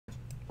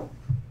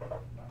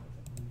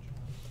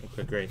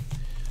Okay, great.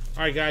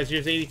 All right, guys,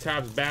 here's 80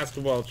 Topps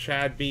Basketball,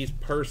 Chad B's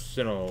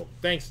personal.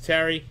 Thanks,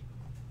 Terry.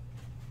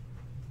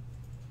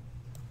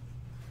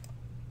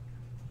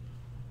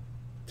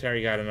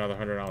 Terry got another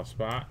 $100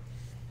 spot.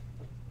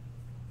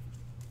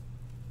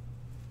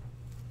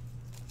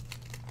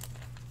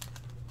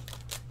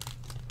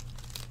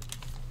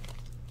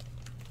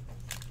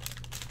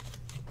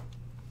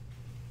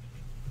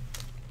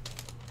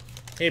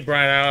 Hey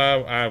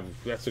Brian,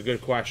 that's a good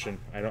question.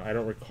 I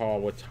don't recall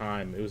what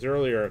time. It was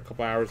earlier, a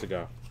couple hours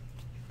ago.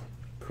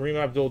 Kareem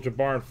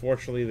Abdul-Jabbar.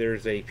 Unfortunately,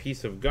 there's a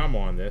piece of gum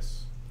on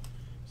this,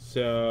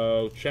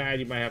 so Chad,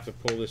 you might have to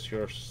pull this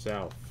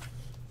yourself.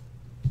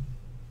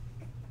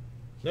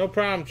 No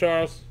problem,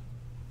 Charles.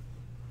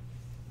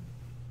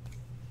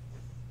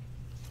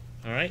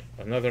 All right,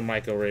 another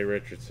Michael Ray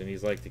Richardson.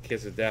 He's like the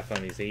kiss of death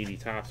on these 80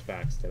 Topps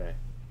packs today.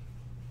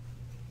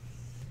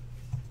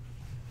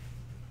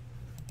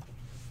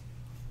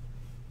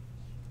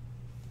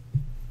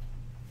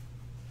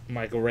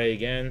 Michael Ray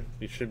again.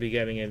 We should be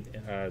getting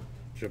a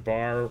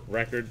Jabbar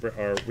record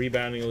or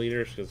rebounding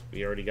leaders because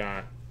we already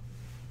got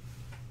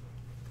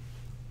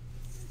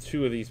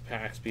 2 of these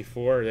packs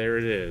before. There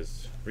it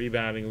is.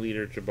 Rebounding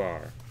leader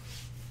Jabbar.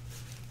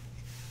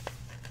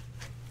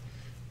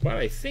 But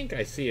I think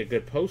I see a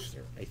good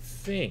poster. I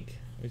think.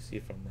 Let me see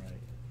if I'm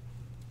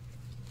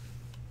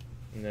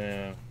right.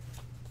 No.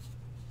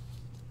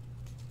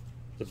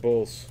 The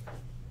Bulls.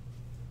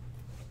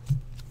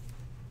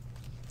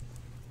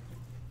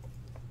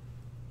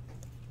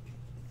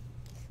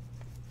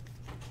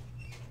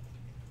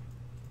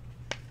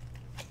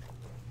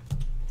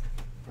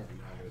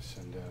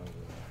 Send out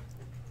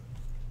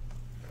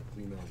a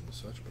couple emails and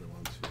such, but I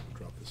wanted to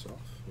drop this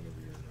off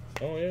whenever you're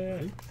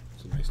ready.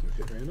 It's a nice new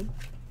hit random.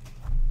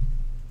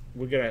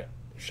 We're gonna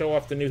show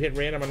off the new hit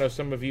random. I know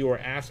some of you are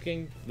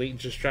asking. Leighton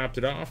just dropped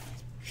it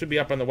off. Should be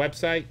up on the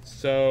website,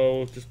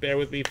 so just bear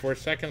with me for a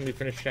second. Let me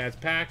finish Chad's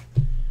pack,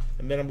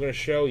 and then I'm gonna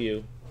show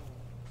you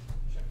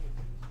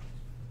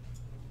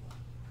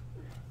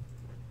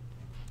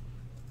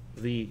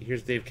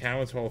here's Dave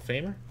Cowan's Hall of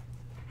Famer.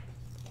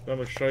 I'm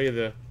gonna show you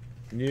the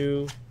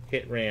new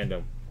hit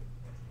random.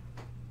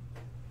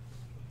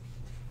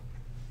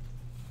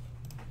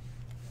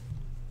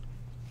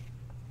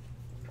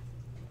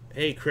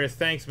 Hey Chris,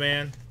 thanks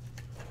man.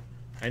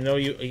 I know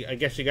you. I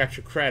guess you got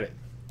your credit.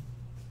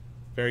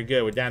 Very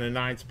good. We're down to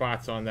 9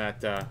 spots on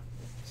that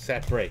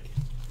set break.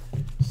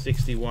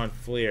 61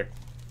 Fleer.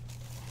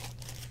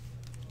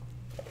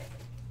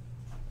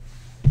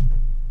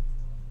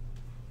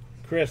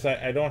 Chris,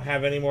 I don't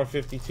have any more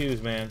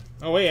 52s, man.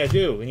 Oh wait, I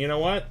do. And you know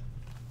what?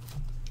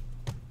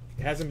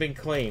 It hasn't been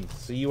claimed,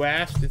 so you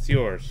asked, it's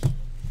yours.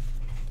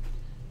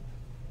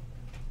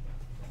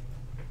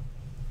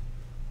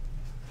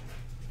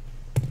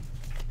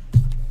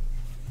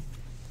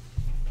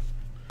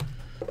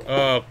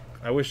 Oh,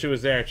 I wish it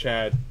was there,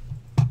 Chad.